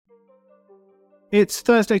It's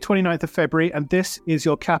Thursday, 29th of February, and this is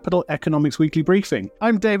your Capital Economics Weekly Briefing.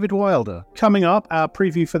 I'm David Wilder. Coming up, our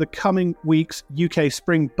preview for the coming week's UK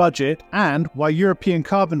spring budget and why European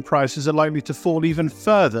carbon prices are likely to fall even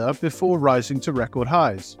further before rising to record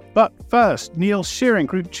highs. But first, Neil Shearing,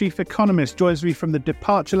 Group Chief Economist, joins me from the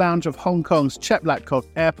departure lounge of Hong Kong's Chetlakot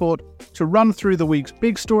Airport to run through the week's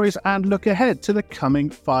big stories and look ahead to the coming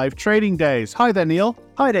 5 trading days. Hi there, Neil.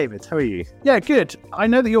 Hi, David. How are you? Yeah, good. I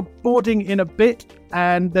know that you're boarding in a bit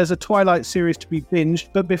and there's a Twilight series to be binged,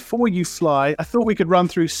 but before you fly, I thought we could run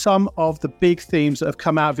through some of the big themes that have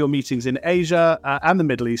come out of your meetings in Asia and the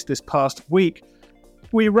Middle East this past week.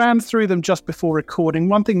 We ran through them just before recording.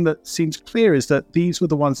 One thing that seems clear is that these were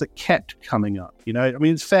the ones that kept coming up.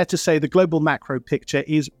 It's fair to say the global macro picture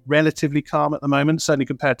is relatively calm at the moment, certainly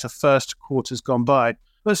compared to first quarters gone by.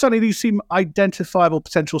 But certainly these seem identifiable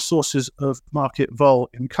potential sources of market vol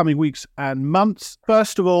in coming weeks and months.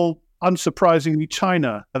 First of all, unsurprisingly,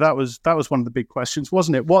 China. That was one of the big questions,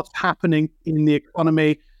 wasn't it? What's happening in the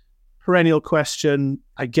economy? Perennial question,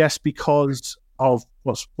 I guess, because of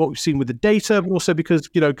what we've seen with the data, but also because,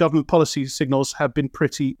 government policy signals have been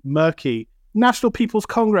pretty murky. National People's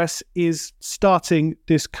Congress is starting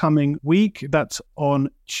this coming week. That's on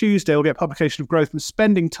Tuesday. We'll get publication of growth and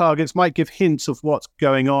spending targets, might give hints of what's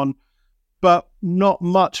going on, but not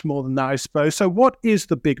much more than that, I suppose. So what is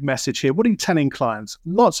the big message here? What are you telling clients?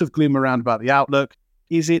 Lots of gloom around about the outlook.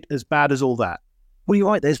 Is it as bad as all that? Well, you're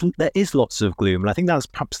right. There is lots of gloom. And I think that's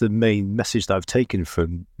perhaps the main message that I've taken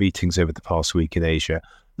from meetings over the past week in Asia.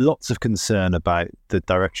 Lots of concern about the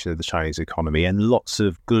direction of the Chinese economy and lots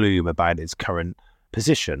of gloom about its current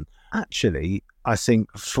position. Actually, I think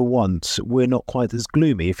for once, we're not quite as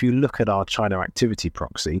gloomy. If you look at our China activity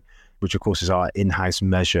proxy, which of course is our in-house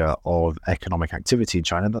measure of economic activity in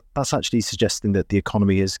China, that's actually suggesting that the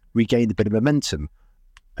economy has regained a bit of momentum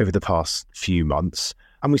over the past few months.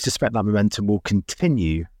 And we suspect that momentum will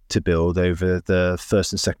continue to build over the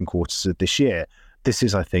first and second quarters of this year. This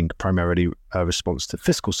is, I think, primarily a response to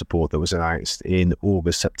fiscal support that was announced in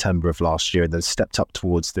August, September of last year, and then stepped up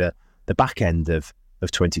towards the back end of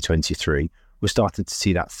 2023. We're starting to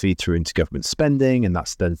see that feed through into government spending, and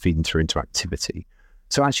that's then feeding through into activity.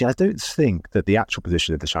 So actually, I don't think that the actual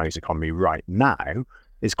position of the Chinese economy right now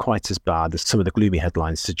is quite as bad as some of the gloomy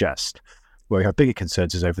headlines suggest. Where we have bigger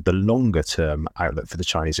concerns is over the longer term outlook for the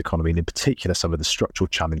Chinese economy, and in particular, some of the structural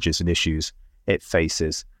challenges and issues it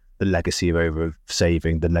faces, the legacy of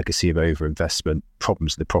over-saving, the legacy of over-investment,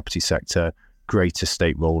 problems in the property sector, greater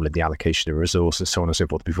state role in the allocation of resources, so on and so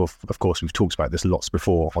forth. Before, of course, we've talked about this lots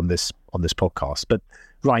before on this podcast. But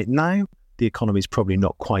right now, the economy is probably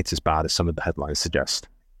not quite as bad as some of the headlines suggest.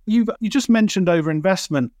 You just mentioned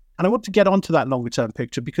over-investment, and I want to get onto that longer-term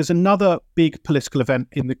picture because another big political event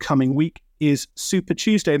in the coming week is Super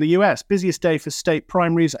Tuesday in the US, busiest day for state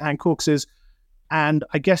primaries and caucuses. And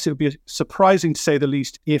I guess it would be surprising, to say the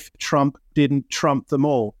least, if Trump didn't trump them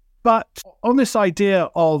all. But on this idea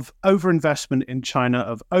of overinvestment in China,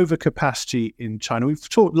 of overcapacity in China, we've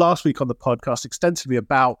talked last week on the podcast extensively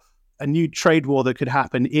about a new trade war that could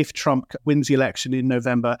happen if Trump wins the election in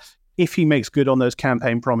November, if he makes good on those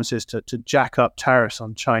campaign promises to jack up tariffs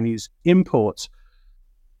on Chinese imports.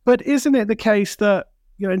 But isn't it the case that,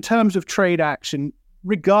 in terms of trade action,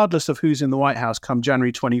 regardless of who's in the White House come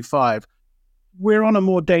January 25, we're on a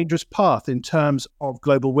more dangerous path in terms of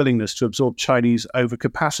global willingness to absorb Chinese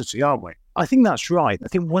overcapacity, aren't we? I think that's right. I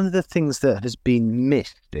think one of the things that has been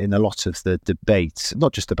missed in a lot of the debate,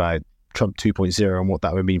 not just about Trump 2.0 and what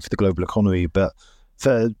that would mean for the global economy, but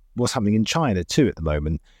for what's happening in China too at the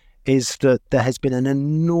moment, is that there has been an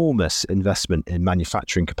enormous investment in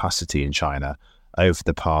manufacturing capacity in China over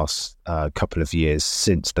the past couple of years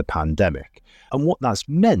since the pandemic. And what that's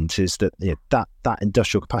meant is that that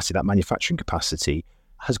industrial capacity, that manufacturing capacity,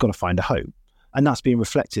 has got to find a home. And that's being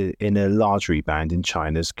reflected in a large rebound in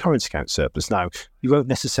China's current account surplus. Now, you won't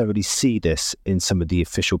necessarily see this in some of the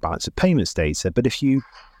official balance of payments data, but if you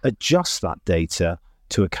adjust that data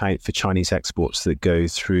to account for Chinese exports that go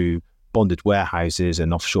through bonded warehouses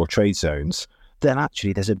and offshore trade zones, then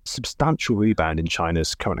actually there's a substantial rebound in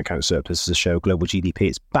China's current account surplus to show global GDP.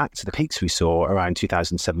 It's back to the peaks we saw around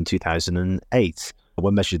 2007, 2008,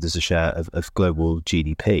 when measured as a share of global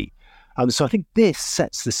GDP. So I think this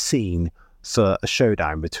sets the scene for a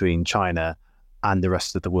showdown between China and the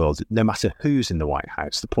rest of the world, no matter who's in the White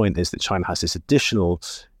House. The point is that China has this additional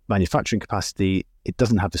manufacturing capacity. It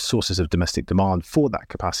doesn't have the sources of domestic demand for that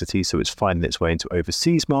capacity, so it's finding its way into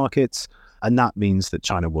overseas markets. And that means that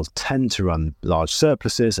China will tend to run large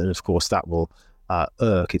surpluses. And of course, that will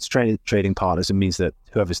irk its trading partners and means that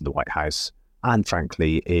whoever's in the White House and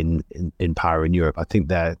frankly in power in Europe. I think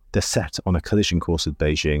they're set on a collision course with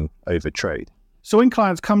Beijing over trade. So when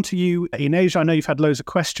clients come to you in Asia, I know you've had loads of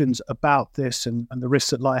questions about this and the risks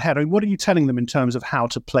that lie ahead. I mean, what are you telling them in terms of how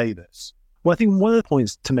to play this? Well, I think one of the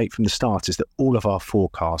points to make from the start is that all of our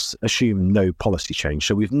forecasts assume no policy change.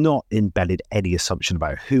 So we've not embedded any assumption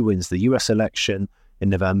about who wins the US election in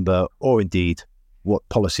November, or indeed what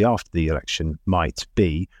policy after the election might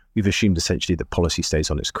be. We've assumed essentially that policy stays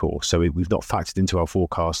on its course. So we've not factored into our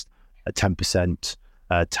forecast a 10%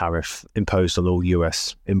 tariff imposed on all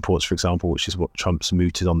US imports, for example, which is what Trump's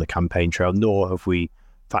mooted on the campaign trail, nor have we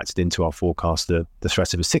factored into our forecast the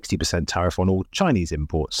threat of a 60% tariff on all Chinese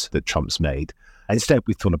imports that Trump's made. And instead,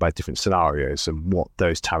 we've thought about different scenarios and what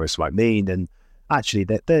those tariffs might mean. And actually,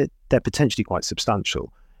 they're potentially quite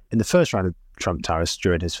substantial. In the first round of Trump tariffs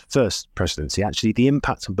during his first presidency, actually, the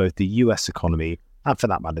impact on both the US economy and, for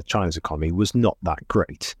that matter, China's economy was not that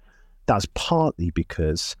great. That's partly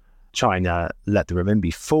because China let the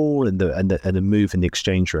renminbi fall, and the move in the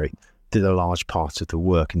exchange rate did a large part of the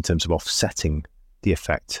work in terms of offsetting the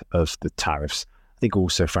effect of the tariffs. I think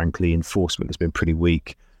also, frankly, enforcement has been pretty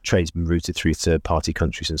weak. Trade's been routed through third-party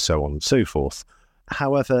countries and so on and so forth.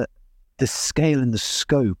 However, the scale and the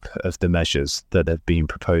scope of the measures that have been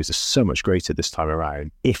proposed are so much greater this time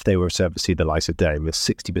around. If they were to ever see the light of day, with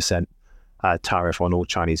 60% tariff on all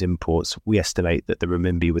Chinese imports, we estimate that the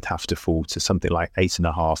renminbi would have to fall to something like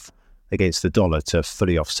 8.5 against the dollar to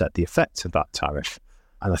fully offset the effect of that tariff.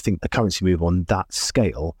 And I think a currency move on that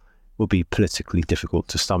scale will be politically difficult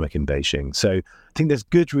to stomach in Beijing. So I think there's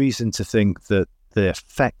good reason to think that the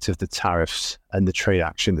effect of the tariffs and the trade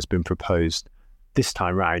action that's been proposed this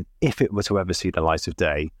time round, if it were to ever see the light of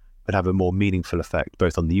day, would have a more meaningful effect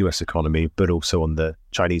both on the US economy, but also on the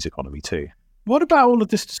Chinese economy too. What about all of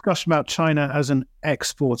this discussion about China as an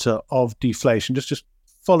exporter of deflation? Just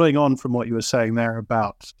following on from what you were saying there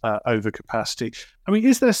about overcapacity. I mean,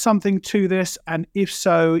 is there something to this? And if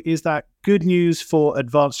so, is that good news for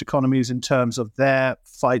advanced economies in terms of their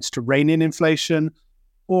fights to rein in inflation?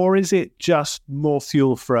 Or is it just more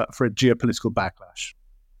fuel for a geopolitical backlash?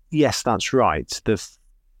 Yes, that's right.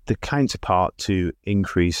 The counterpart to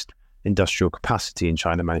increased industrial capacity in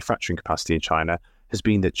China, manufacturing capacity in China, has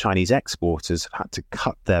been that Chinese exporters have had to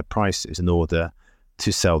cut their prices in order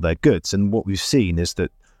to sell their goods. And what we've seen is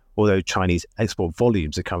that although Chinese export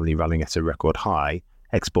volumes are currently running at a record high,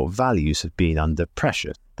 export values have been under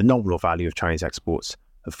pressure. The nominal value of Chinese exports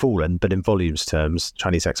have fallen, but in volumes terms,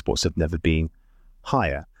 Chinese exports have never been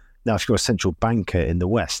higher. Now, if you're a central banker in the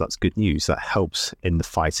West, that's good news. That helps in the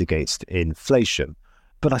fight against inflation.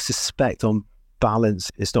 But I suspect on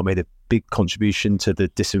balance, it's not made a big contribution to the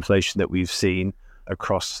disinflation that we've seen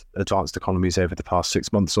across advanced economies over the past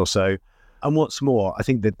 6 months or so. And what's more, I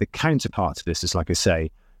think that the counterpart to this is, like I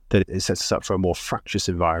say, that it sets us up for a more fractious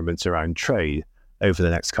environment around trade over the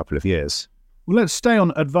next couple of years. Well, let's stay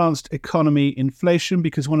on advanced economy inflation,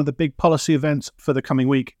 because one of the big policy events for the coming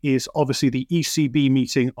week is obviously the ECB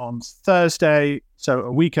meeting on Thursday, so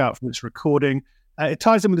a week out from this recording. It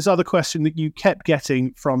ties in with this other question that you kept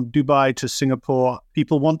getting from Dubai to Singapore.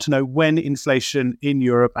 People want to know when inflation in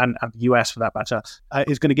Europe and the US, for that matter,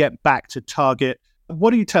 is going to get back to target.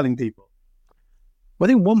 What are you telling people? Well,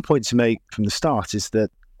 I think one point to make from the start is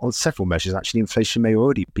that on several measures, actually, inflation may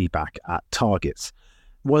already be back at targets.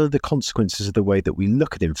 One of the consequences of the way that we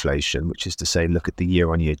look at inflation, which is to say, look at the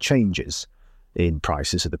year-on-year changes in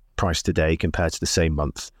prices, of the price today compared to the same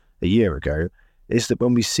month a year ago, is that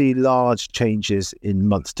when we see large changes in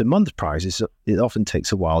month-to-month prices, it often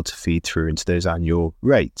takes a while to feed through into those annual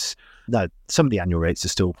rates. Now, some of the annual rates are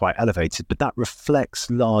still quite elevated, but that reflects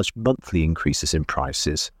large monthly increases in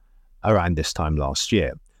prices around this time last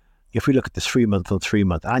year. If we look at the 3-month on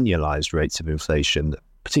 3-month annualized rates of inflation,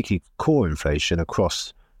 particularly core inflation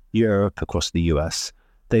across Europe, across the US,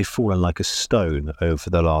 they've fallen like a stone over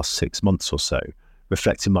the last 6 months or so,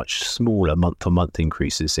 reflecting much smaller month-on-month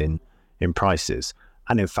increases in prices.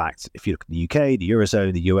 And in fact, if you look at the UK, the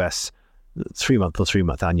Eurozone, the US, 3-month on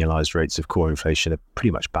 3-month annualized rates of core inflation are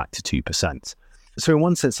pretty much back to 2%. So in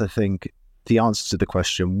one sense, I think the answer to the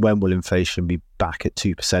question, when will inflation be back at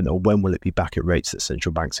 2%, or when will it be back at rates that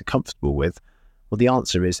central banks are comfortable with? Well, the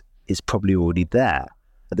answer is it's probably already there.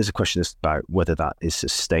 But there's a question about whether that is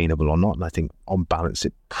sustainable or not. And I think on balance,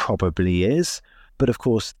 it probably is. But of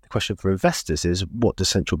course, the question for investors is, what do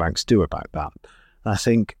central banks do about that? And I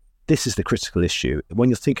think this is the critical issue. When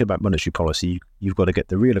you're thinking about monetary policy, you've got to get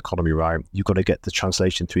the real economy right. You've got to get the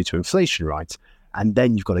translation through to inflation right. And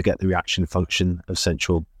then you've got to get the reaction function of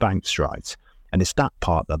central banks right. And it's that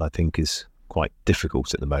part that I think is quite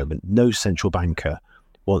difficult at the moment. No central banker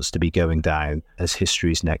wants to be going down as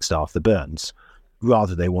history's next Arthur Burns.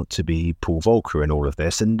 Rather, they want to be Paul Volcker in all of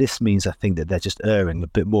this. And this means, I think, that they're just erring a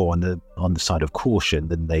bit more on the side of caution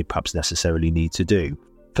than they perhaps necessarily need to do.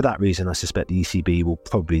 For that reason, I suspect the ECB will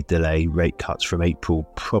probably delay rate cuts from April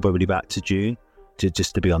probably back to June,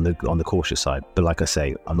 just to be on the cautious side. But like I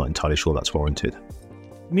say, I'm not entirely sure that's warranted.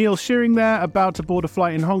 Neil Shearing there, about to board a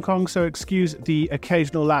flight in Hong Kong, so excuse the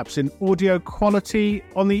occasional lapse in audio quality.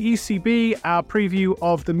 On the ECB, our preview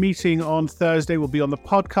of the meeting on Thursday will be on the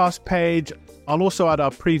podcast page. I'll also add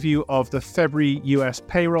our preview of the February US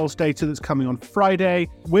payrolls data that's coming on Friday.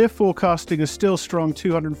 We're forecasting a still strong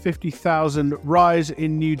 250,000 rise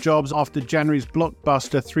in new jobs after January's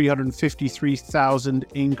blockbuster 353,000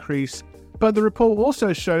 increase. But the report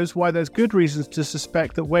also shows why there's good reasons to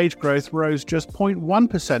suspect that wage growth rose just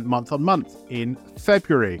 0.1% month on month in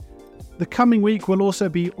February. The coming week will also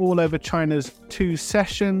be all over China's 2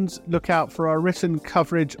 sessions. Look out for our written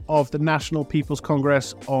coverage of the National People's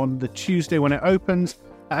Congress on the Tuesday when it opens.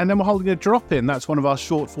 And then we're holding a drop-in. That's one of our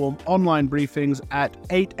short-form online briefings at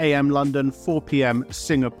 8 a.m. London, 4 p.m.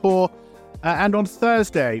 Singapore. And on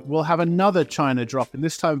Thursday, we'll have another China drop-in,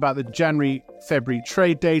 this time about the January-February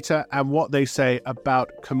trade data and what they say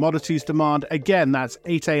about commodities demand. Again, that's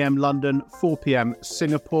 8 a.m. London, 4 p.m.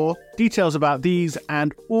 Singapore. Details about these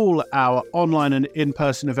and all our online and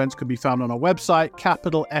in-person events can be found on our website,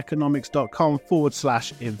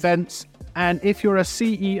 capitaleconomics.com/events. And if you're a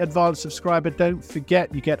CE Advanced subscriber, don't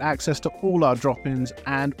forget you get access to all our drop-ins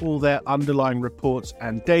and all their underlying reports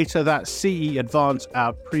and data. That's CE Advanced,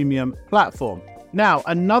 our premium platform. Now,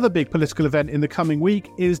 another big political event in the coming week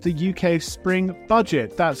is the UK spring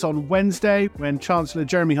budget. That's on Wednesday, when Chancellor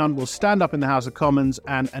Jeremy Hunt will stand up in the House of Commons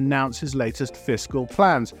and announce his latest fiscal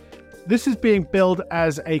plans. This is being billed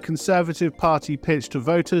as a Conservative Party pitch to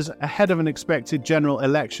voters ahead of an expected general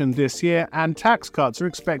election this year, and tax cuts are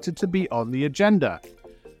expected to be on the agenda.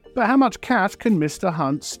 But how much cash can Mr.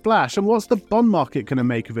 Hunt splash, and what's the bond market going to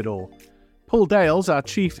make of it all? Paul Dales, our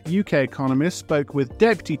chief UK economist, spoke with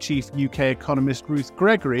Deputy Chief UK economist Ruth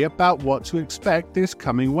Gregory about what to expect this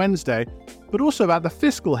coming Wednesday, but also about the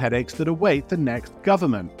fiscal headaches that await the next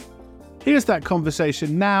government. Here's that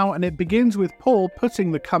conversation now, and it begins with Paul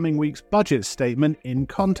putting the coming week's budget statement in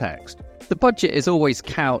context. The budget is always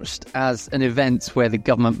couched as an event where the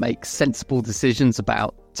government makes sensible decisions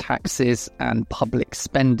about taxes and public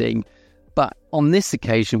spending. But on this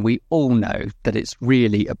occasion, we all know that it's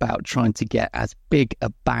really about trying to get as big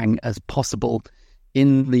a bang as possible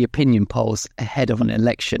in the opinion polls ahead of an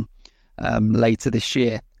election later this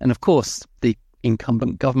year. And of course, the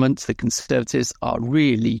incumbent government, the Conservatives, are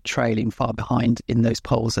really trailing far behind in those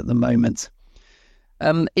polls at the moment.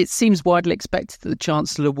 It seems widely expected that the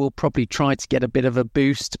Chancellor will probably try to get a bit of a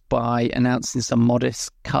boost by announcing some modest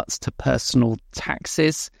cuts to personal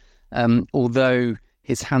taxes, although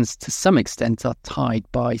his hands to some extent are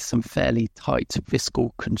tied by some fairly tight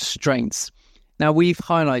fiscal constraints. Now, we've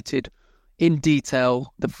highlighted in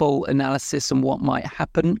detail the full analysis and what might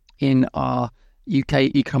happen in our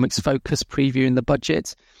UK Economics Focus preview in the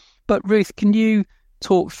budget. But Ruth, can you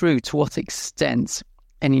talk through to what extent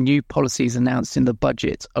any new policies announced in the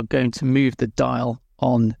budget are going to move the dial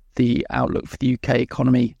on the outlook for the UK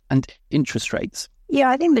economy and interest rates? Yeah,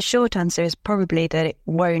 I think the short answer is probably that it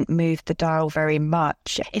won't move the dial very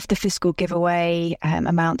much. If the fiscal giveaway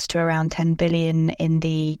amounts to around 10 billion in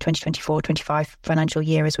the 2024-25 financial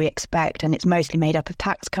year, as we expect, and it's mostly made up of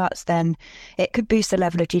tax cuts, then it could boost the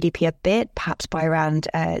level of GDP a bit, perhaps by around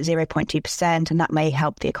 0.2%, and that may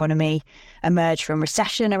help the economy emerge from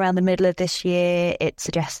recession around the middle of this year. It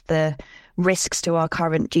suggests the risks to our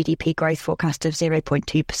current GDP growth forecast of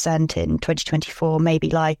 0.2% in 2024 maybe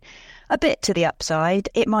lie a bit to the upside.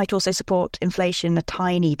 It might also support inflation a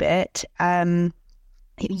tiny bit.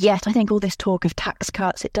 Yet I think all this talk of tax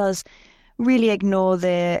cuts, it does really ignore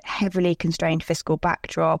the heavily constrained fiscal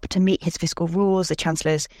backdrop. To meet his fiscal rules, the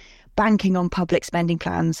Chancellor's banking on public spending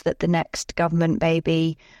plans that the next government may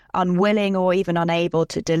be unwilling or even unable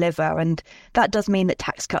to deliver. And that does mean that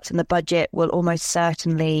tax cuts in the budget will almost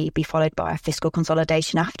certainly be followed by a fiscal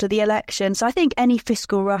consolidation after the election. So I think any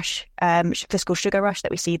fiscal sugar rush that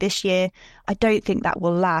we see this year, I don't think that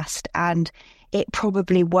will last. And it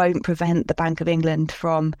probably won't prevent the Bank of England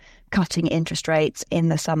from cutting interest rates in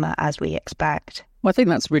the summer as we expect. Well, I think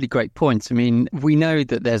that's a really great point. I mean, we know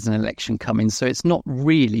that there's an election coming, so it's not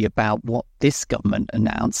really about what this government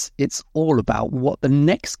announced. It's all about what the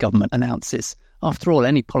next government announces. After all,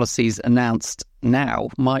 any policies announced now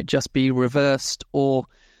might just be reversed or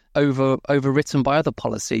overwritten by other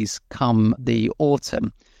policies come the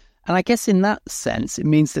autumn. And I guess in that sense, it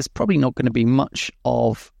means there's probably not going to be much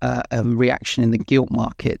of a reaction in the gilt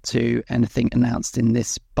market to anything announced in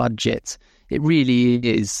this budget. It really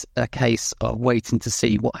is a case of waiting to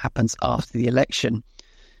see what happens after the election.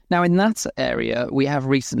 Now, in that area, we have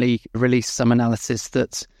recently released some analysis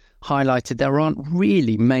that highlighted there aren't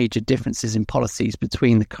really major differences in policies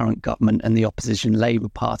between the current government and the opposition Labour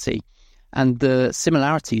Party. And the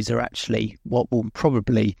similarities are actually what will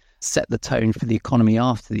probably set the tone for the economy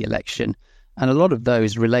after the election. And a lot of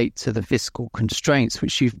those relate to the fiscal constraints,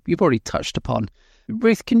 which you've already touched upon.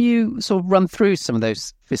 Ruth, can you sort of run through some of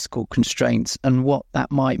those fiscal constraints and what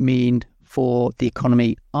that might mean for the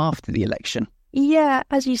economy after the election? Yeah,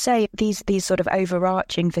 as you say, these sort of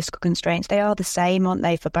overarching fiscal constraints, they are the same, aren't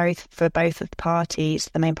they, for both of the parties,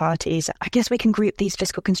 the main parties? I guess we can group these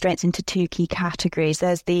fiscal constraints into two key categories.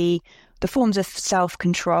 There's the forms of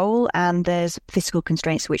self-control, and there's fiscal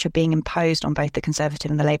constraints which are being imposed on both the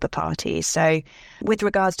Conservative and the Labour parties. So with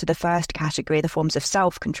regards to the first category, the forms of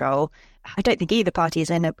self-control, I don't think either party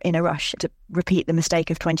is in a rush to repeat the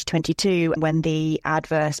mistake of 2022 when the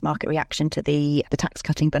adverse market reaction to the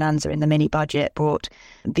tax-cutting bonanza in the mini-budget brought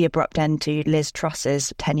the abrupt end to Liz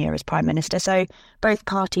Truss's tenure as Prime Minister. So both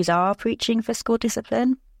parties are preaching fiscal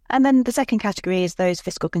discipline. And then the second category is those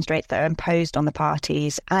fiscal constraints that are imposed on the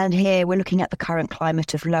parties. And here we're looking at the current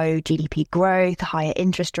climate of low GDP growth, higher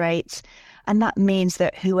interest rates. And that means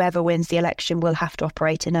that whoever wins the election will have to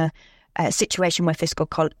operate in a situation where fiscal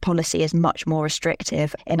policy is much more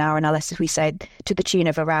restrictive. In our analysis, we say to the tune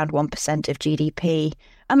of around 1% of GDP.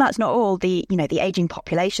 And that's not all. The ageing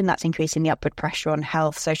population, that's increasing the upward pressure on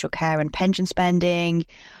health, social care and pension spending.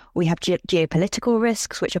 We have geopolitical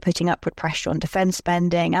risks, which are putting upward pressure on defence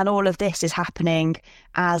spending. And all of this is happening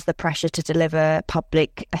as the pressure to deliver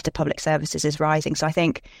better public services is rising. So I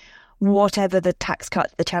think whatever the tax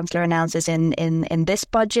cut the Chancellor announces in this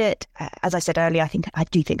budget, as I said earlier, I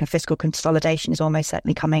do think a fiscal consolidation is almost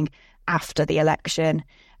certainly coming after the election.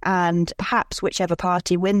 And perhaps whichever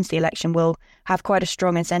party wins the election will have quite a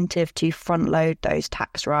strong incentive to front load those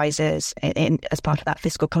tax rises as part of that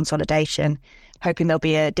fiscal consolidation, hoping there'll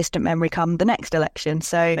be a distant memory come the next election.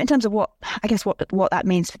 So in terms of what that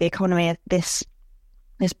means for the economy, this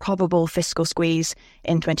probable fiscal squeeze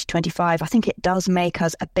in 2025, I think it does make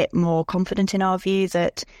us a bit more confident in our view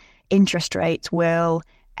that interest rates will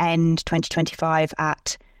end 2025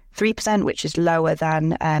 at 3%, which is lower than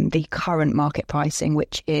the current market pricing,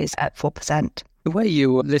 which is at 4%. The way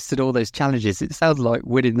you listed all those challenges, it sounds like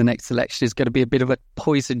winning the next election is going to be a bit of a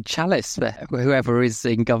poisoned chalice for whoever is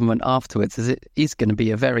in government afterwards, as it is going to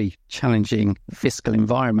be a very challenging fiscal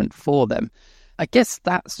environment for them. I guess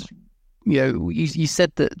that's, you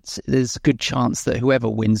said that there's a good chance that whoever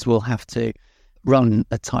wins will have to run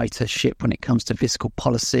a tighter ship when it comes to fiscal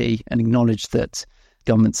policy and acknowledge that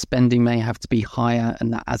government spending may have to be higher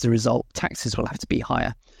and that as a result, taxes will have to be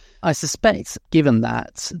higher. I suspect, given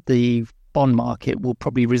that, the bond market will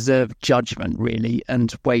probably reserve judgment, really,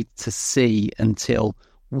 and wait to see until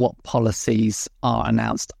what policies are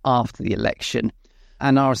announced after the election.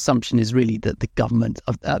 And our assumption is really that the government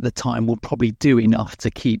at the time will probably do enough to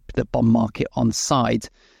keep the bond market on side.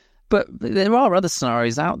 But there are other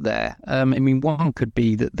scenarios out there. One could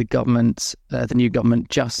be that the new government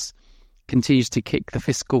just continues to kick the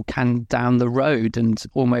fiscal can down the road and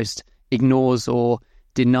almost ignores or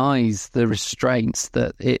denies the restraints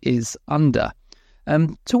that it is under.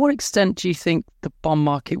 To what extent do you think the bond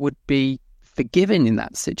market would be forgiving in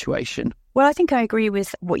that situation? Well, I think I agree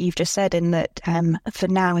with what you've just said in that for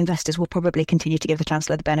now, investors will probably continue to give the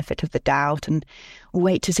Chancellor the benefit of the doubt and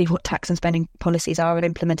wait to see what tax and spending policies are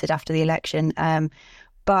implemented after the election.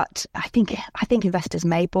 But I think investors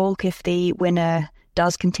may balk if the winner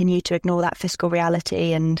does continue to ignore that fiscal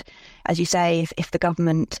reality. And as you say, if the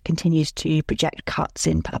government continues to project cuts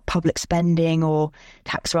in public spending or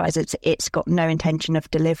tax rises, it's got no intention of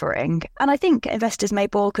delivering. And I think investors may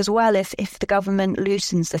balk as well if the government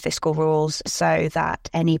loosens the fiscal rules so that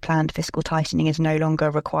any planned fiscal tightening is no longer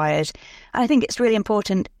required. And I think it's really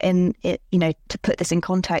important to put this in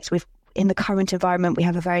context. In the current environment, we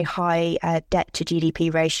have a very high debt to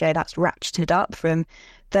GDP ratio that's ratcheted up from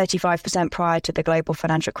 35% prior to the global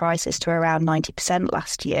financial crisis to around 90%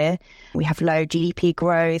 last year. We have low GDP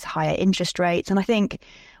growth, higher interest rates. And I think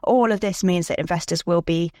all of this means that investors will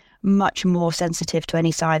be much more sensitive to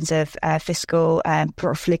any signs of fiscal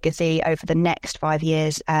profligacy over the next 5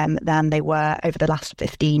 years than they were over the last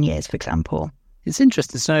 15 years, for example. It's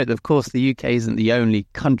interesting to note that, of course, the UK isn't the only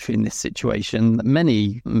country in this situation.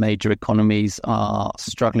 Many major economies are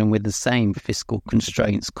struggling with the same fiscal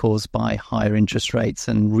constraints caused by higher interest rates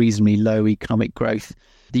and reasonably low economic growth.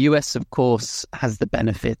 The US, of course, has the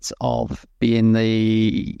benefit of being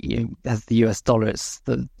as the US dollar, it's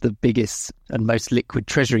the biggest and most liquid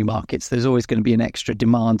treasury markets. There's always going to be an extra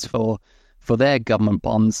demand for their government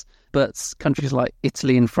bonds. But countries like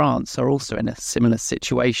Italy and France are also in a similar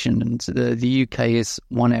situation, and the UK is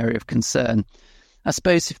one area of concern. I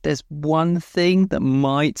suppose if there's one thing that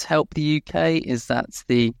might help the UK is that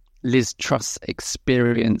the Liz Truss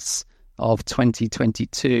experience of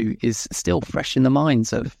 2022 is still fresh in the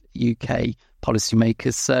minds of UK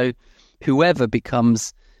policymakers. So whoever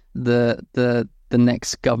becomes the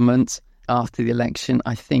next government after the election,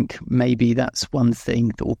 I think maybe that's one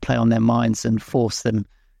thing that will play on their minds and force them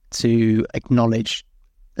to acknowledge,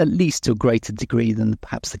 at least to a greater degree than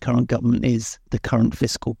perhaps the current government is, the current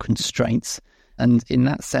fiscal constraints. And in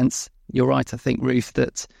that sense, you're right, I think, Ruth,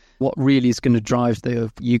 that what really is going to drive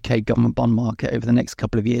the UK government bond market over the next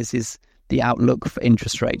couple of years is the outlook for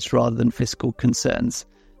interest rates rather than fiscal concerns.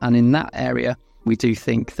 And in that area, we do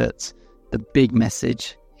think that the big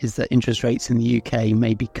message is that interest rates in the UK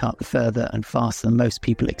may be cut further and faster than most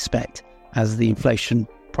people expect as the inflation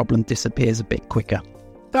problem disappears a bit quicker.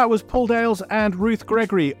 That was Paul Dales and Ruth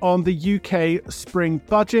Gregory on the UK spring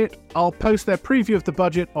budget. I'll post their preview of the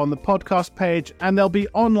budget on the podcast page, and they'll be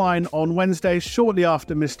online on Wednesday shortly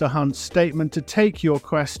after Mr. Hunt's statement to take your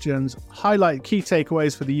questions, highlight key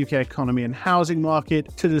takeaways for the UK economy and housing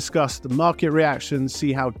market, to discuss the market reactions,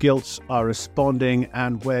 see how gilts are responding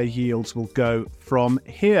and where yields will go from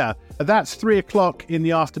here. That's 3 o'clock in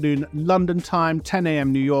the afternoon London time, 10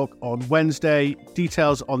 a.m. New York on Wednesday.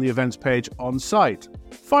 Details on the events page on site.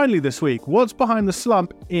 Finally this week, what's behind the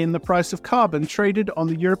slump in the price of carbon traded on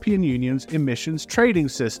the European Union's emissions trading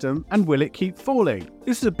system, and will it keep falling?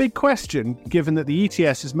 This is a big question, given that the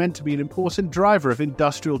ETS is meant to be an important driver of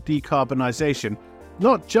industrial decarbonisation,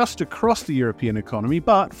 not just across the European economy,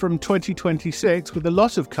 but from 2026 with a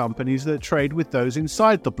lot of companies that trade with those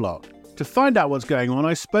inside the bloc. To find out what's going on,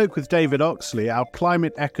 I spoke with David Oxley, our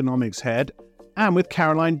climate economics head, and with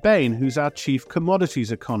Caroline Bain, who's our chief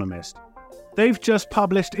commodities economist. They've just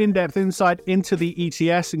published in-depth insight into the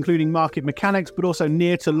ETS, including market mechanics, but also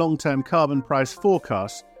near to long-term carbon price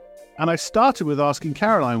forecasts. And I started with asking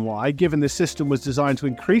Caroline why, given this system was designed to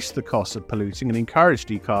increase the cost of polluting and encourage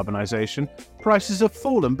decarbonisation, prices have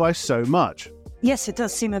fallen by so much. Yes, it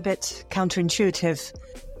does seem a bit counterintuitive.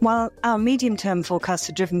 While our medium-term forecasts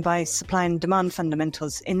are driven by supply and demand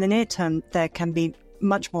fundamentals, in the near term there can be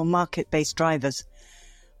much more market-based drivers.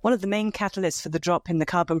 One of the main catalysts for the drop in the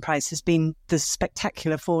carbon price has been the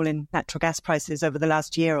spectacular fall in natural gas prices over the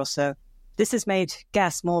last year or so. This has made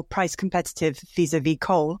gas more price competitive vis-à-vis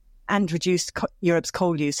coal and reduced Europe's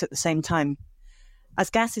coal use at the same time. As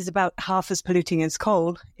gas is about half as polluting as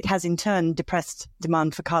coal, it has in turn depressed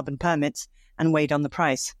demand for carbon permits and weighed on the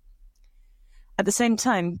price. At the same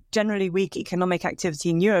time, generally weak economic activity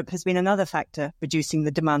in Europe has been another factor reducing the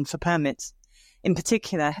demand for permits. In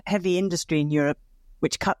particular, heavy industry in Europe,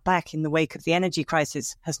 which cut back in the wake of the energy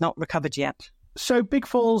crisis, has not recovered yet. So big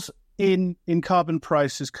falls in carbon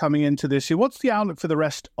prices coming into this year. What's the outlook for the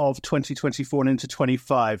rest of 2024 and into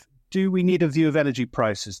 25? Do we need a view of energy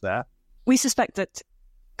prices there? We suspect that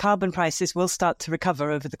carbon prices will start to recover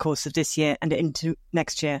over the course of this year and into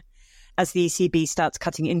next year, as the ECB starts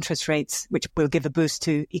cutting interest rates, which will give a boost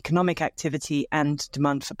to economic activity and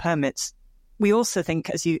demand for permits. We also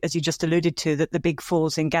think, as you just alluded to, that the big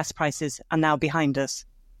falls in gas prices are now behind us.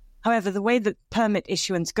 However, the way that permit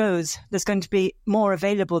issuance goes, there's going to be more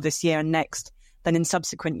available this year and next than in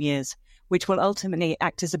subsequent years, which will ultimately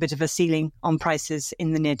act as a bit of a ceiling on prices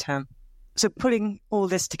in the near term. So pulling all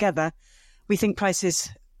this together, we think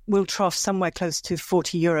prices will trough somewhere close to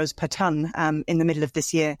 40 euros per tonne in the middle of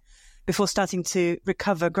this year, before starting to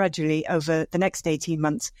recover gradually over the next 18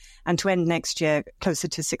 months and to end next year closer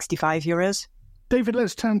to 65 euros. David,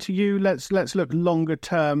 let's turn to you. Let's look longer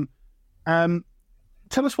term.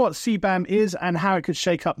 Tell us what CBAM is and how it could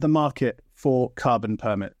shake up the market for carbon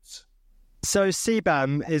permits. So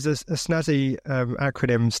CBAM is a snazzy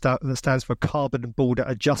acronym that stands for Carbon Border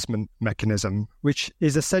Adjustment Mechanism, which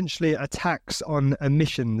is essentially a tax on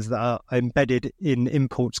emissions that are embedded in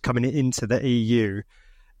imports coming into the EU.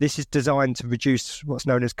 This is designed to reduce what's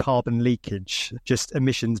known as carbon leakage, just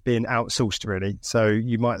emissions being outsourced, really. So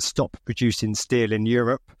you might stop producing steel in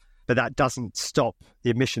Europe, but that doesn't stop the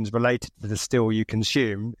emissions related to the steel you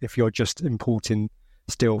consume if you're just importing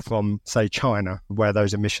steel from, say, China, where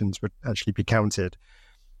those emissions would actually be counted.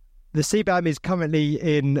 The CBAM is currently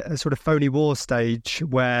in a sort of phony war stage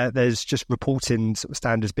where there's just reporting sort of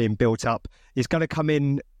standards being built up. It's going to come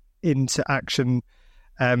into action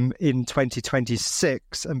in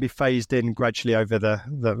 2026 and be phased in gradually over the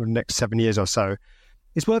next 7 years or so.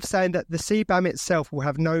 It's worth saying that the CBAM itself will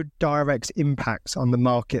have no direct impacts on the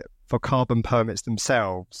market for carbon permits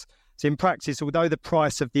themselves. So in practice, although the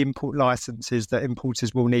price of the import licenses that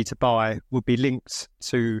importers will need to buy will be linked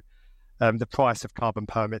to the price of carbon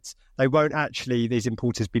permits, they won't actually, these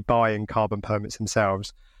importers, be buying carbon permits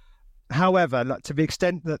themselves. However, to the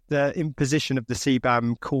extent that the imposition of the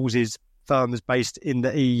CBAM causes firms based in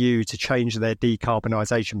the EU to change their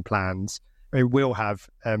decarbonisation plans, it will have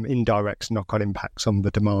indirect knock-on impacts on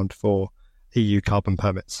the demand for EU carbon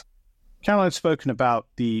permits. Caroline's spoken about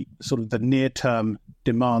the sort of the near-term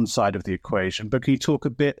demand side of the equation, but can you talk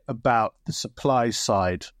a bit about the supply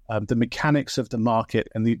side, the mechanics of the market,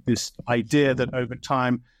 and this idea that over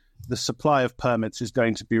time the supply of permits is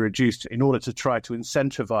going to be reduced in order to try to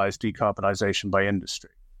incentivize decarbonisation by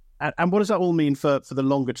industry? And what does that all mean for the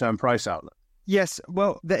longer-term price outlook? Yes,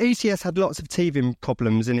 well, the ETS had lots of teething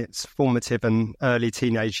problems in its formative and early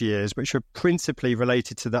teenage years, which were principally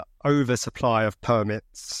related to the oversupply of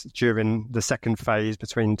permits during the second phase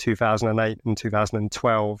between 2008 and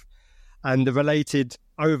 2012, and the related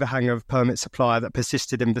overhang of permit supply that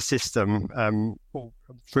persisted in the system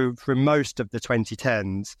through most of the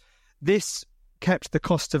 2010s. This kept the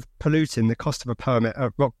cost of polluting, the cost of a permit,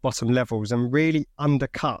 at rock bottom levels and really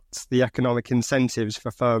undercut the economic incentives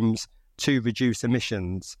for firms to reduce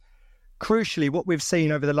emissions. Crucially, what we've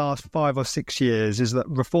seen over the last 5 or 6 years is that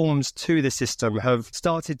reforms to the system have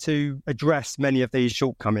started to address many of these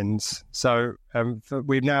shortcomings. So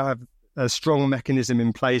we now have a strong mechanism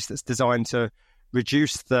in place that's designed to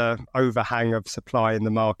reduce the overhang of supply in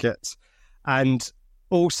the market, and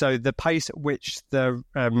also the pace at which the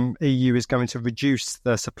EU is going to reduce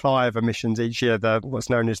the supply of emissions each year,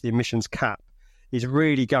 what's known as the emissions cap, is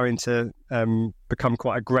really going to become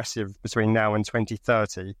quite aggressive between now and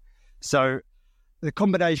 2030. So the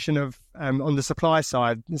combination of, on the supply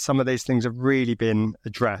side, some of these things have really been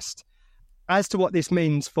addressed. As to what this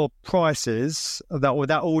means for prices, that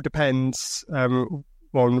all depends on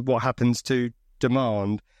what happens to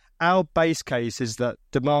demand. Our base case is that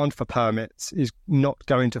demand for permits is not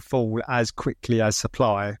going to fall as quickly as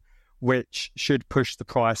supply, which should push the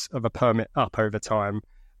price of a permit up over time.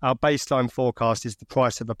 Our baseline forecast is the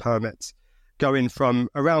price of a permit going from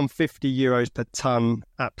around €50 per tonne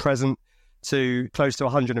at present to close to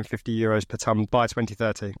 €150 per tonne by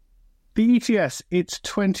 2030. The ETS, it's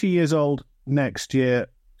 20 years old next year.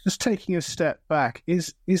 Just taking a step back,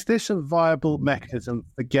 is this a viable mechanism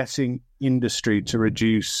for getting industry to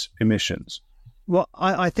reduce emissions? Well,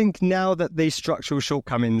 I think now that these structural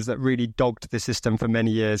shortcomings that really dogged the system for many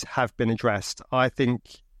years have been addressed, I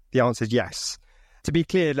think the answer is yes. To be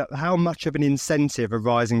clear, how much of an incentive a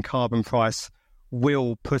rising carbon price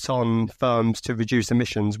will put on firms to reduce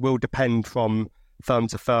emissions will depend from firm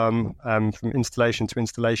to firm, from installation to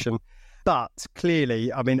installation. But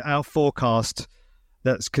clearly, I mean, our forecast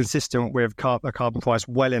that's consistent with a carbon price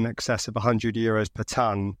well in excess of €100 per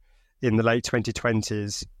tonne in the late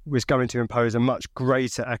 2020s was going to impose a much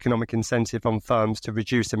greater economic incentive on firms to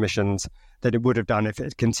reduce emissions than it would have done if it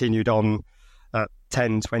had continued on at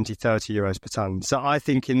 10, 20, €30 per tonne. So I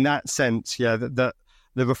think in that sense, that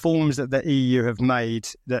the reforms that the EU have made,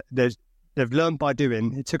 that they've learned by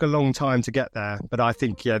doing. It took a long time to get there, but I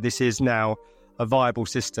think, this is now a viable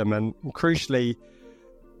system. And crucially,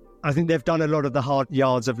 I think they've done a lot of the hard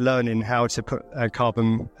yards of learning how to put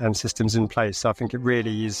carbon systems in place. So I think it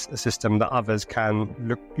really is a system that others can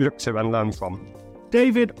look to and learn from.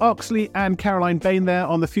 David Oxley and Caroline Bain there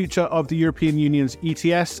on the future of the European Union's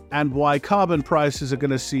ETS and why carbon prices are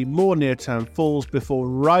going to see more near-term falls before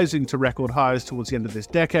rising to record highs towards the end of this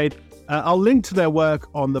decade. I'll link to their work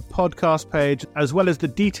on the podcast page, as well as the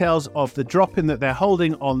details of the drop-in that they're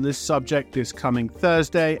holding on this subject this coming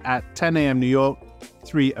Thursday at 10 a.m. New York,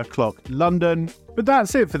 3 o'clock London. But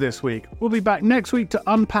that's it for this week. We'll be back next week to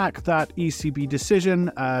unpack that ECB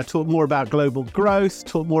decision, talk more about global growth,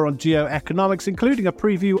 talk more on geoeconomics, including a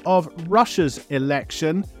preview of Russia's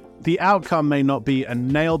election. The outcome may not be a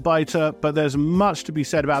nail-biter, but there's much to be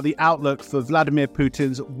said about the outlook for Vladimir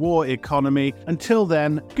Putin's war economy. Until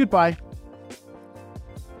then, goodbye.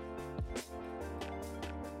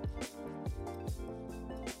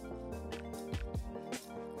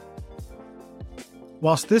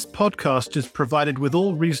 Whilst this podcast is provided with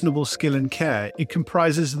all reasonable skill and care, it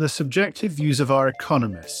comprises the subjective views of our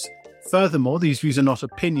economists. Furthermore, these views are not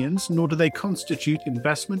opinions, nor do they constitute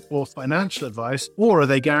investment or financial advice, or are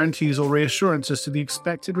they guarantees or reassurances to the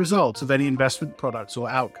expected results of any investment products or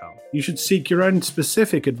outcome. You should seek your own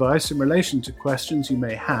specific advice in relation to questions you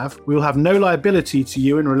may have. We will have no liability to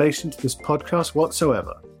you in relation to this podcast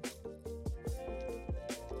whatsoever.